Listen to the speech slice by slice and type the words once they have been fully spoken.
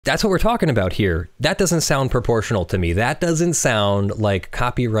That's what we're talking about here. That doesn't sound proportional to me. That doesn't sound like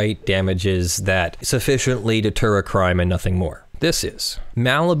copyright damages that sufficiently deter a crime and nothing more. This is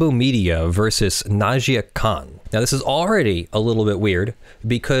Malibu Media versus Najia Khan. Now, this is already a little bit weird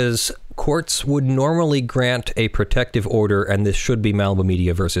because courts would normally grant a protective order, and this should be Malibu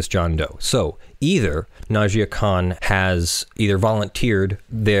Media versus John Doe. So either Najia Khan has either volunteered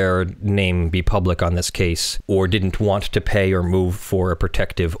their name be public on this case or didn't want to pay or move for a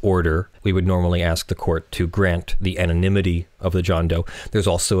protective order. We would normally ask the court to grant the anonymity of the John Doe. There's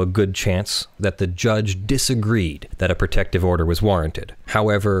also a good chance that the judge disagreed that a protective order was warranted.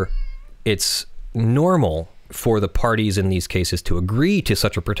 However, it's normal for the parties in these cases to agree to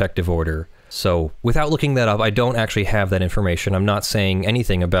such a protective order. So without looking that up, I don't actually have that information. I'm not saying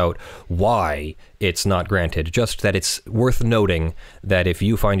anything about why it's not granted, just that it's worth noting that if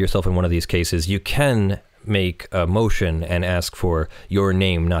you find yourself in one of these cases, you can make a motion and ask for your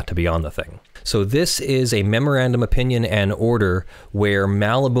name not to be on the thing. So this is a memorandum opinion and order where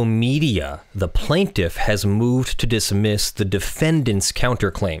Malibu Media, the plaintiff, has moved to dismiss the defendant's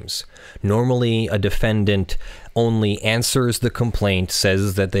counterclaims. Normally, a defendant only answers the complaint,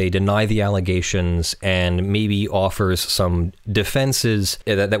 says that they deny the allegations, and maybe offers some defenses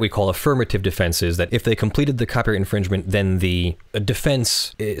that we call affirmative defenses, that if they completed the copyright infringement, then the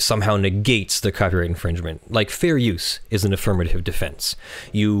defense somehow negates the copyright infringement. Like fair use is an affirmative defense.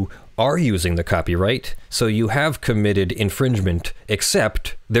 You are using the copyright, so you have committed infringement,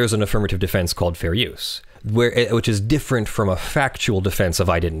 except there's an affirmative defense called fair use, which is different from a factual defense of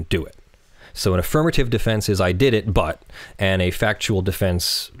I didn't do it. So an affirmative defense is I did it, but, and a factual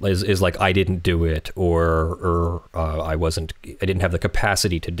defense is like I didn't do it, or I didn't have the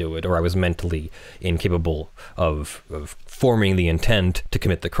capacity to do it, or I was mentally incapable of forming the intent to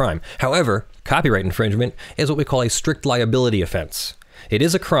commit the crime. However, copyright infringement is what we call a strict liability offense. It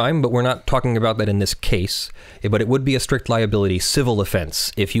is a crime, but we're not talking about that in this case. But it would be a strict liability civil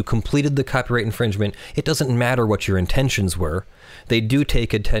offense. If you completed the copyright infringement, it doesn't matter what your intentions were. They do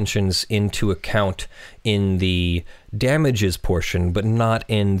take intentions into account in the damages portion, but not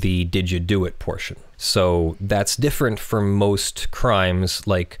in the did you do it portion. So that's different from most crimes,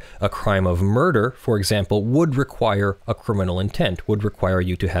 like a crime of murder, for example, would require a criminal intent, would require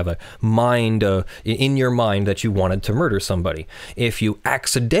you to have a mind, in your mind that you wanted to murder somebody. If you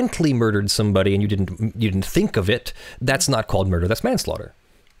accidentally murdered somebody and you didn't think of it, that's not called murder, that's manslaughter.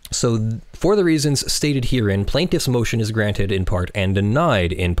 So for the reasons stated herein, plaintiff's motion is granted in part and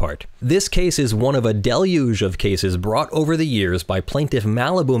denied in part. This case is one of a deluge of cases brought over the years by plaintiff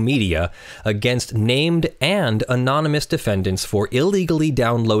Malibu Media against named and anonymous defendants for illegally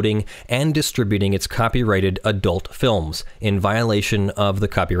downloading and distributing its copyrighted adult films in violation of the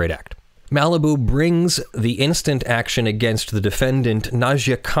Copyright Act. Malibu brings the instant action against the defendant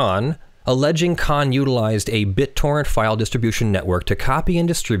Najia Khan, alleging Khan utilized a BitTorrent file distribution network to copy and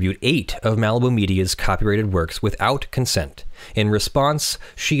distribute 8 of Malibu Media's copyrighted works without consent. In response,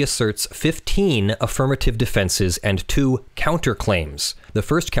 she asserts 15 affirmative defenses and 2 counterclaims. The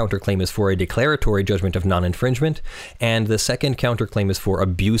first counterclaim is for a declaratory judgment of non-infringement, and the second counterclaim is for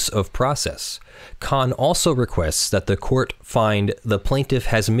abuse of process. Khan also requests that the court find the plaintiff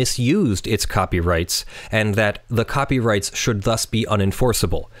has misused its copyrights and that the copyrights should thus be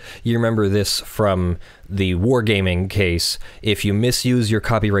unenforceable. You remember this from the wargaming case. If you misuse your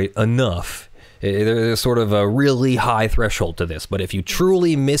copyright enough, there's sort of a really high threshold to this, but if you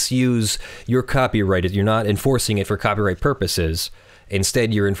truly misuse your copyright, you're not enforcing it for copyright purposes,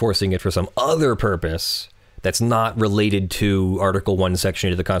 instead you're enforcing it for some other purpose that's not related to Article 1, Section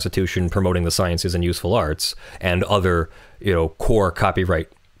 8 of the Constitution, promoting the sciences and useful arts, and other, core copyright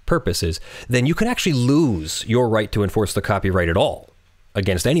purposes, then you can actually lose your right to enforce the copyright at all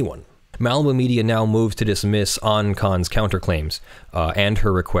against anyone. Malibu Media now moves to dismiss on Khan's counterclaims and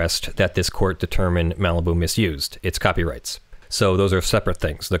her request that this court determine Malibu misused its copyrights. So those are separate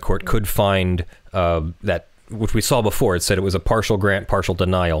things. The court could find that, which we saw before, it said it was a partial grant, partial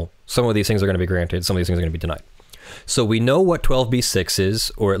denial. Some of these things are going to be granted, some of these things are going to be denied. So we know what 12b6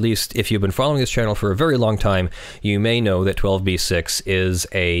 is, or at least if you've been following this channel for a very long time, you may know that 12b6 is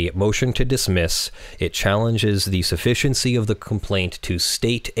a motion to dismiss. It challenges the sufficiency of the complaint to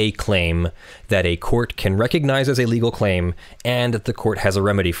state a claim that a court can recognize as a legal claim and that the court has a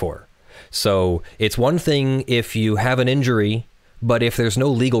remedy for. So it's one thing if you have an injury, but if there's no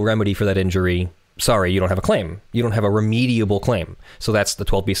legal remedy for that injury, sorry, you don't have a claim. You don't have a remediable claim. So that's the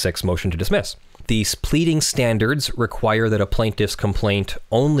 12b6 motion to dismiss. These pleading standards require that a plaintiff's complaint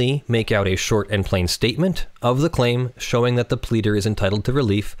only make out a short and plain statement of the claim showing that the pleader is entitled to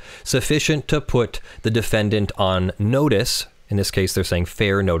relief, sufficient to put the defendant on notice, In this case, they're saying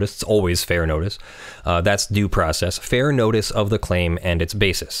fair notice. It's always fair notice. That's due process. Fair notice of the claim and its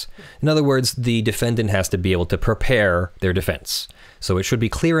basis. In other words, the defendant has to be able to prepare their defense. So it should be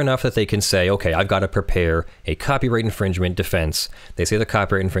clear enough that they can say, okay, I've got to prepare a copyright infringement defense. They say the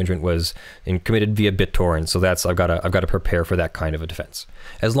copyright infringement was committed via BitTorrent, so I've got to prepare for that kind of a defense.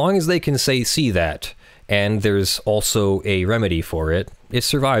 As long as they can see that, and there's also a remedy for it, it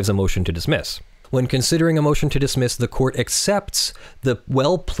survives a motion to dismiss. When considering a motion to dismiss, the court accepts the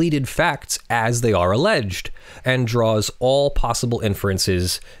well-pleaded facts as they are alleged and draws all possible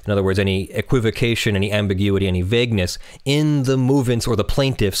inferences, in other words, any equivocation, any ambiguity, any vagueness, in the movant's or the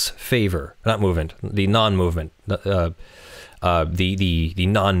plaintiff's favor. Not movant, the non-movement, the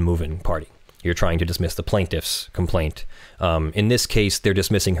non-moving party. You're trying to dismiss the plaintiff's complaint. In this case, they're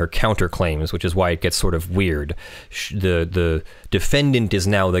dismissing her counterclaims, which is why it gets sort of weird. The defendant is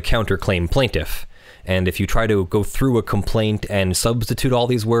now the counterclaim plaintiff. And if you try to go through a complaint and substitute all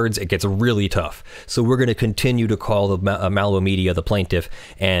these words, it gets really tough. So we're going to continue to call the Malibu Media the plaintiff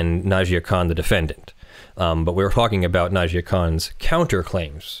and Najia Khan the defendant. But we're talking about Najia Khan's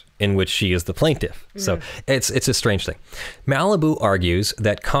counterclaims, in which she is the plaintiff. So it's a strange thing. Malibu argues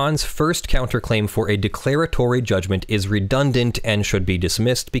that Khan's first counterclaim for a declaratory judgment is redundant and should be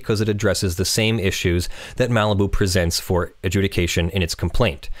dismissed because it addresses the same issues that Malibu presents for adjudication in its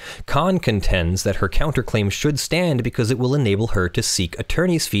complaint. Khan contends that her counterclaim should stand because it will enable her to seek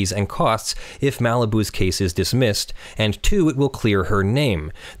attorney's fees and costs if Malibu's case is dismissed, and 2, it will clear her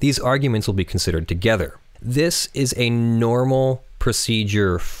name. These arguments will be considered together. This is a normal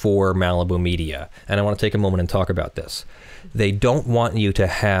procedure for Malibu Media, and I want to take a moment and talk about this. They don't want you to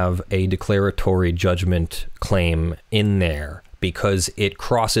have a declaratory judgment claim in there because it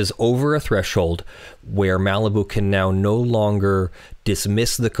crosses over a threshold where Malibu can now no longer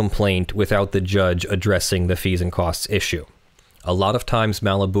dismiss the complaint without the judge addressing the fees and costs issue. A lot of times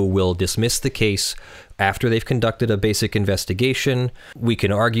Malibu will dismiss the case after they've conducted a basic investigation. We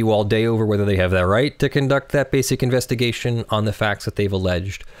can argue all day over whether they have the right to conduct that basic investigation on the facts that they've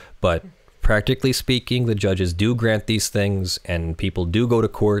alleged, but practically speaking, the judges do grant these things, and people do go to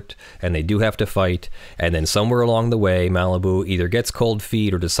court, and they do have to fight, and then somewhere along the way, Malibu either gets cold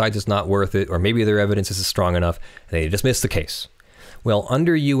feet or decides it's not worth it, or maybe their evidence isn't strong enough, and they dismiss the case. Well,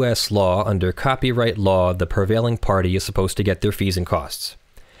 under U.S. law, under copyright law, the prevailing party is supposed to get their fees and costs.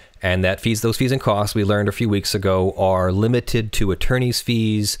 And those fees and costs, we learned a few weeks ago, are limited to attorney's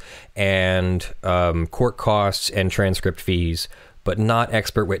fees and court costs and transcript fees, but not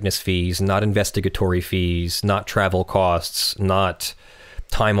expert witness fees, not investigatory fees, not travel costs, not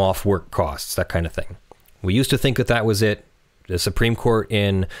time off work costs, that kind of thing. We used to think that that was it. The Supreme Court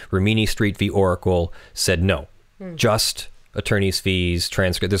in Rimini Street v. Oracle said no, just attorney's fees,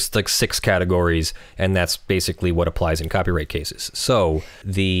 transcript. There's like 6 categories, and that's basically what applies in copyright cases. So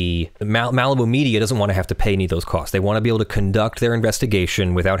the Malibu Media doesn't want to have to pay any of those costs. They want to be able to conduct their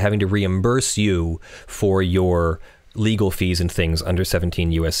investigation without having to reimburse you for your legal fees and things under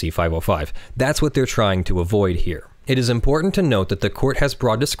 17 U.S.C. 505. That's what they're trying to avoid here. It is important to note that the court has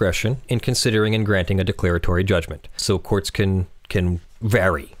broad discretion in considering and granting a declaratory judgment. So courts can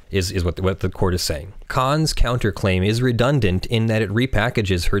vary, is what the court is saying. Khan's counterclaim is redundant in that it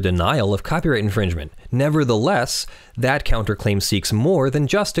repackages her denial of copyright infringement. Nevertheless, that counterclaim seeks more than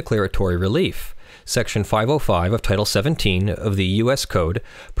just declaratory relief. Section 505 of Title 17 of the U.S. Code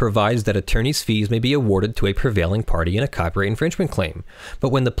provides that attorney's fees may be awarded to a prevailing party in a copyright infringement claim.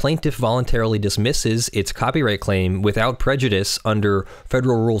 But when the plaintiff voluntarily dismisses its copyright claim without prejudice under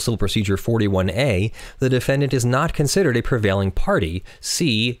Federal Rule Civil Procedure 41A, the defendant is not considered a prevailing party.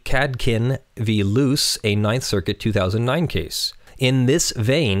 See Cadkin v. Luce, a 9th Circuit 2009 case. In this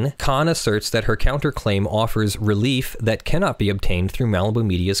vein, Khan asserts that her counterclaim offers relief that cannot be obtained through Malibu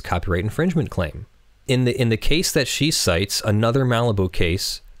Media's copyright infringement claim. In the case that she cites, another Malibu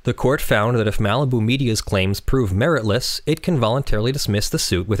case, the court found that if Malibu Media's claims prove meritless, it can voluntarily dismiss the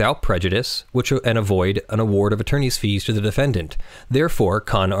suit without prejudice, and avoid an award of attorney's fees to the defendant. Therefore,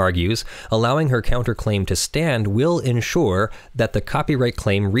 Khan argues, allowing her counterclaim to stand will ensure that the copyright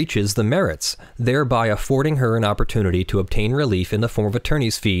claim reaches the merits, thereby affording her an opportunity to obtain relief in the form of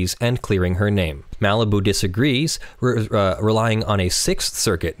attorney's fees and clearing her name. Malibu disagrees, relying on a 6th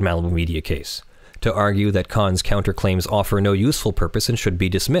Circuit Malibu Media case to argue that Khan's counterclaims offer no useful purpose and should be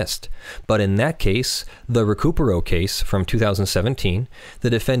dismissed. But in that case, the Recupero case from 2017,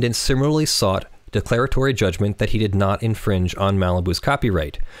 the defendant similarly sought declaratory judgment that he did not infringe on Malibu's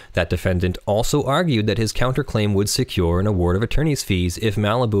copyright. That defendant also argued that his counterclaim would secure an award of attorney's fees if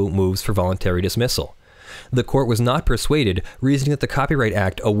Malibu moves for voluntary dismissal. The court was not persuaded, reasoning that the Copyright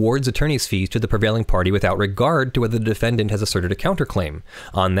Act awards attorney's fees to the prevailing party without regard to whether the defendant has asserted a counterclaim.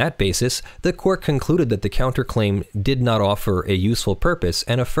 On that basis, the court concluded that the counterclaim did not offer a useful purpose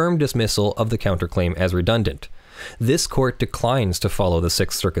and affirmed dismissal of the counterclaim as redundant. This court declines to follow the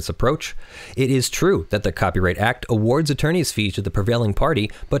Sixth Circuit's approach. It is true that the Copyright Act awards attorney's fees to the prevailing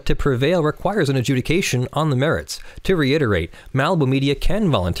party, but to prevail requires an adjudication on the merits. To reiterate, Malibu Media can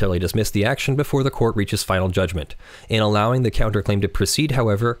voluntarily dismiss the action before the court reaches final judgment. In allowing the counterclaim to proceed,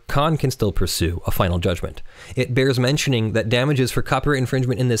 however, Con can still pursue a final judgment. It bears mentioning that damages for copyright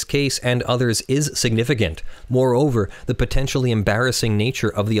infringement in this case and others is significant. Moreover, the potentially embarrassing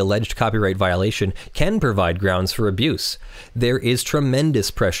nature of the alleged copyright violation can provide grounds for abuse. There is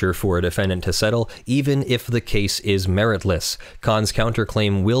tremendous pressure for a defendant to settle, even if the case is meritless. Con's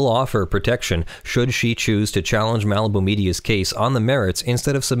counterclaim will offer protection should she choose to challenge Malibu Media's case on the merits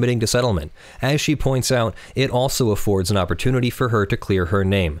instead of submitting to settlement. As she points out, it also affords an opportunity for her to clear her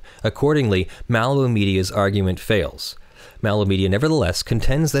name. Accordingly, Malibu Media's argument fails. Malibu Media nevertheless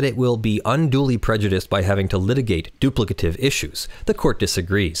contends that it will be unduly prejudiced by having to litigate duplicative issues. The court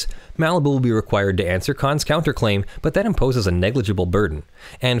disagrees. Malibu will be required to answer Con's counterclaim, but that imposes a negligible burden.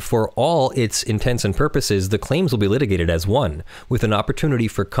 And for all its intents and purposes, the claims will be litigated as one, with an opportunity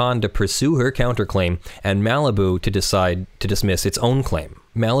for Con to pursue her counterclaim and Malibu to decide to dismiss its own claim.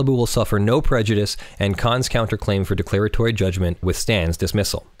 Malibu will suffer no prejudice, and Con's counterclaim for declaratory judgment withstands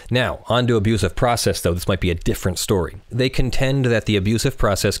dismissal. Now, on to abusive process, though this might be a different story. They contend that the abusive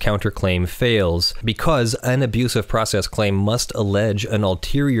process counterclaim fails because an abusive process claim must allege an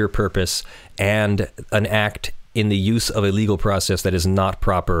ulterior purpose and an act in the use of a legal process that is not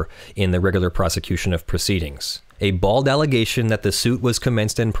proper in the regular prosecution of proceedings. A bald allegation that the suit was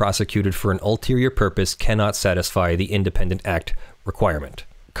commenced and prosecuted for an ulterior purpose cannot satisfy the independent act requirement.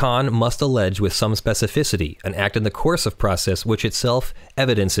 Con must allege with some specificity an act in the course of process which itself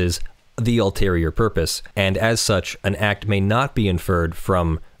evidences the ulterior purpose, and as such, an act may not be inferred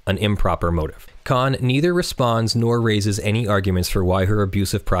from an improper motive. Con neither responds nor raises any arguments for why her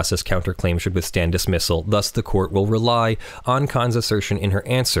abusive process counterclaim should withstand dismissal, thus the court will rely on Con's assertion in her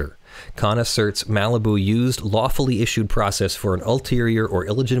answer. Con asserts Malibu used lawfully issued process for an ulterior or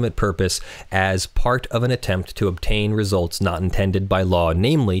illegitimate purpose as part of an attempt to obtain results not intended by law,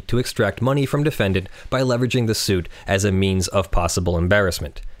 namely to extract money from defendant by leveraging the suit as a means of possible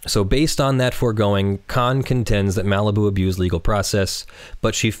embarrassment. So based on that foregoing, Con contends that Malibu abused legal process,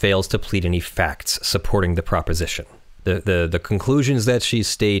 but she fails to plead any facts supporting the proposition. The conclusions that she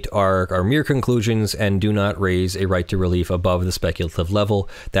state are mere conclusions and do not raise a right to relief above the speculative level.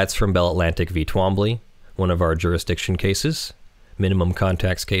 That's from Bell Atlantic v. Twombly, one of our jurisdiction cases, minimum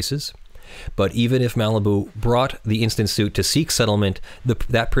contacts cases. But even if Malibu brought the instant suit to seek settlement,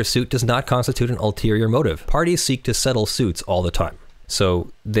 that pursuit does not constitute an ulterior motive. Parties seek to settle suits all the time.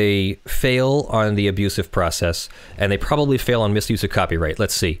 So they fail on the abusive process, and they probably fail on misuse of copyright.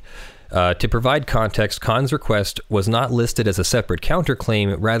 Let's see. To provide context, Con's request was not listed as a separate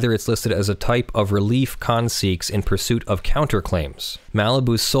counterclaim, rather it's listed as a type of relief Con seeks in pursuit of counterclaims.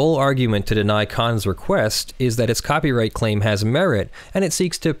 Malibu's sole argument to deny Con's request is that its copyright claim has merit, and it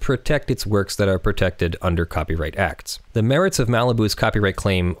seeks to protect its works that are protected under copyright acts. The merits of Malibu's copyright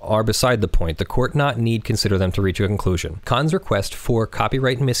claim are beside the point. The court not need consider them to reach a conclusion. Con's request for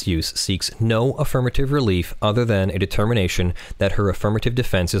copyright misuse seeks no affirmative relief other than a determination that her affirmative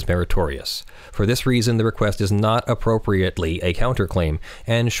defense is meritorious. For this reason, the request is not appropriately a counterclaim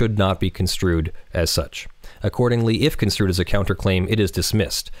and should not be construed as such. Accordingly, if construed as a counterclaim, it is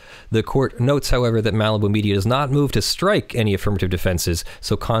dismissed. The court notes, however, that Malibu Media does not move to strike any affirmative defenses,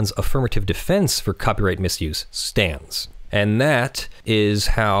 so Con's affirmative defense for copyright misuse stands. And that is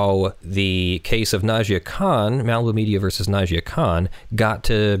how the case of Najia Khan, Malibu Media versus Najia Khan, got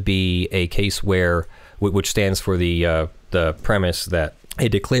to be a case which stands for the premise that a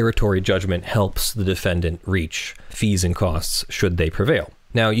declaratory judgment helps the defendant reach fees and costs should they prevail.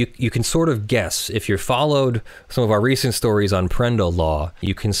 Now, you can sort of guess, if you followed some of our recent stories on Prendle law,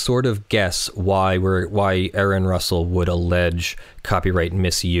 you can sort of guess why Arron Russell would allege copyright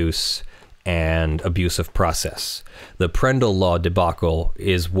misuse and abusive process. The Prendle law debacle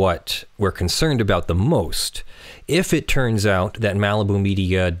is what we're concerned about the most. If it turns out that Malibu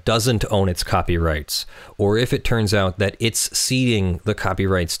Media doesn't own its copyrights, or if it turns out that it's ceding the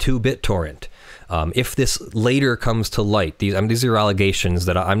copyrights to BitTorrent, if this later comes to light, these are allegations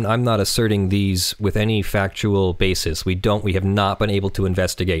that I'm not asserting these with any factual basis. We have not been able to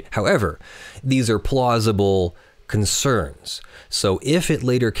investigate. However, these are plausible concerns. So if it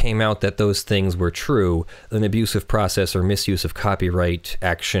later came out that those things were true, an abusive process or misuse of copyright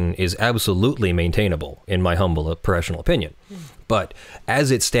action is absolutely maintainable, in my humble professional opinion. But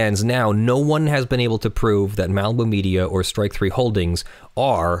as it stands now, no one has been able to prove that Malibu Media or Strike 3 Holdings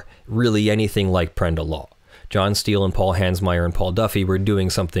are really anything like Prenda Law. John Steele and Paul Hansmeier and Paul Duffy were doing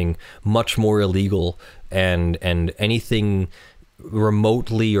something much more illegal, and anything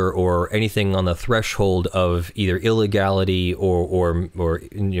remotely or anything on the threshold of either illegality or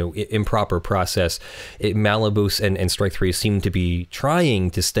improper process, Malibu and Strike 3 seem to be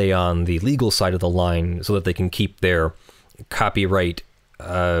trying to stay on the legal side of the line so that they can keep their copyright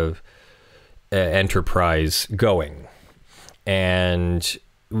enterprise going. And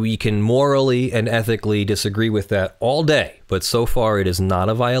we can morally and ethically disagree with that all day, but so far it is not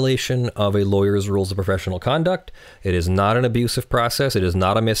a violation of a lawyer's rules of professional conduct. It is not an abusive process. It is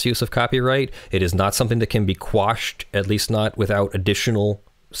not a misuse of copyright. It is not something that can be quashed, at least not without additional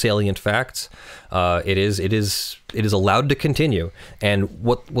salient facts. It is allowed to continue. And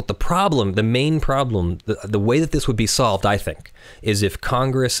what the problem, the main problem, the way that this would be solved, I think, is if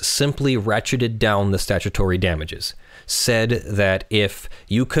Congress simply ratcheted down the statutory damages. Said that if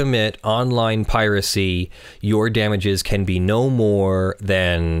you commit online piracy, your damages can be no more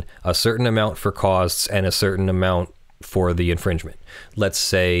than a certain amount for costs and a certain amount for the infringement. Let's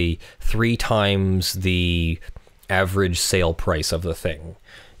say 3 times the average sale price of the thing.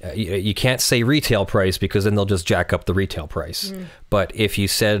 You can't say retail price because then they'll just jack up the retail price. But if you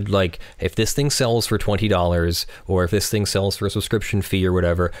said, like, if this thing sells for $20 or if this thing sells for a subscription fee or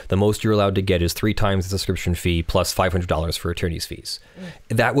whatever, the most you're allowed to get is 3 times the subscription fee plus $500 for attorney's fees.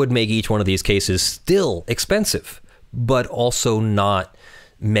 That would make each one of these cases still expensive, but also not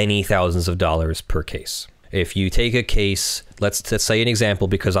many thousands of dollars per case. If you take a case, let's say an example,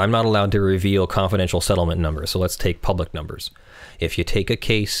 because I'm not allowed to reveal confidential settlement numbers, so let's take public numbers. If you take a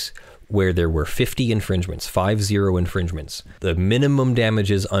case where there were 50 infringements, 50 infringements, the minimum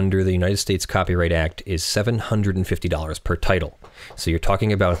damages under the United States Copyright Act is $750 per title. So you're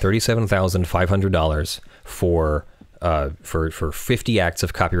talking about $37,500 for 50 acts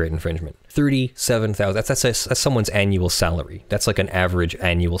of copyright infringement. $37,000. That's someone's annual salary. That's like an average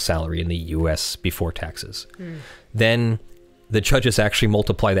annual salary in the U.S. before taxes. Then the judges actually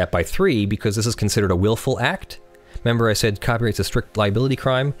multiply that by 3 because this is considered a willful act. Remember I said copyright's a strict liability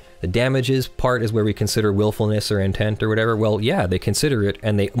crime? The damages part is where we consider willfulness or intent or whatever. Well, yeah, they consider it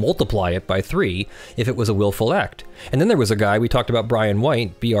and they multiply it by 3 if it was a willful act. And then there was a guy, we talked about Brian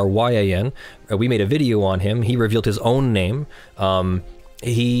White, B-R-Y-A-N. We made a video on him. He revealed his own name.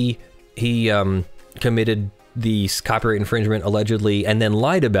 He committed the copyright infringement allegedly and then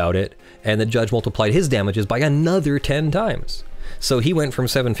lied about it, and the judge multiplied his damages by another 10 times. So he went from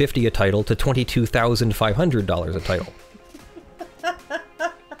 $750 a title to $22,500 a title.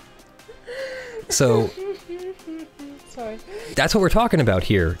 So sorry. That's what we're talking about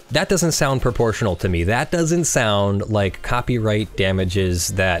here. That doesn't sound proportional to me. That doesn't sound like copyright damages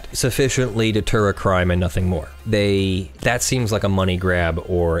that sufficiently deter a crime and nothing more. That seems like a money grab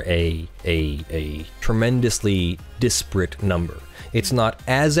or a tremendously disparate number. It's not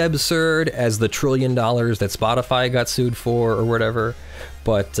as absurd as the $1 trillion that Spotify got sued for or whatever,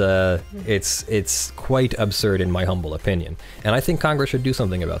 but it's quite absurd in my humble opinion. And I think Congress should do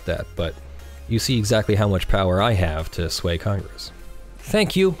something about that, but you see exactly how much power I have to sway Congress.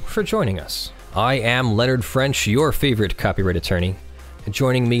 Thank you for joining us. I am Leonard French, your favorite copyright attorney.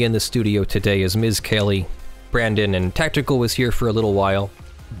 Joining me in the studio today is Ms. Kelly, Brandon, and Tactical was here for a little while.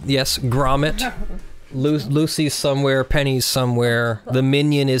 Yes, Gromit. Lucy's somewhere, Penny's somewhere, the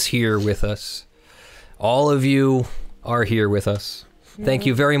Minion is here with us. All of you are here with us. Thank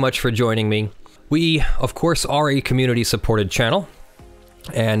you very much for joining me. We, of course, are a community-supported channel,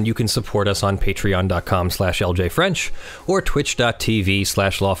 and you can support us on patreon.com/ljfrench or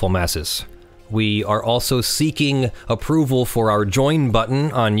twitch.tv/lawfulmasses. We are also seeking approval for our join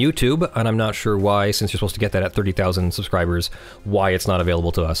button on YouTube, and I'm not sure why, since you're supposed to get that at 30,000 subscribers, why it's not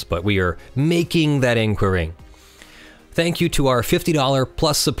available to us, but we are making that inquiry. Thank you to our $50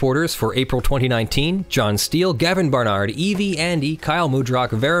 plus supporters for April 2019, John Steele, Gavin Barnard, Eevi, Andy, Kyle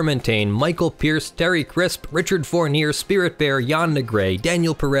Mudrak, Verement, Tayne, Michael Pearce, Terry Crisp, Richard Fournier, Spirit Bear, Jan Negrey,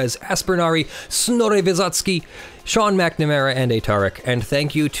 Daniel Perez, Aspernari, Snorre Wisotzky, Sean McNamara, and Aetaric. And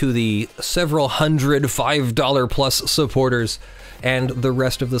thank you to the several hundred $5 plus supporters and the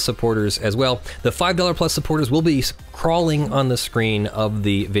rest of the supporters as well. The $5 plus supporters will be crawling on the screen of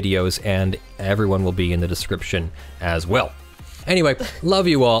the videos, and everyone will be in the description as well. Anyway, love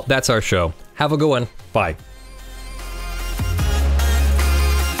you all. That's our show. Have a good one. Bye.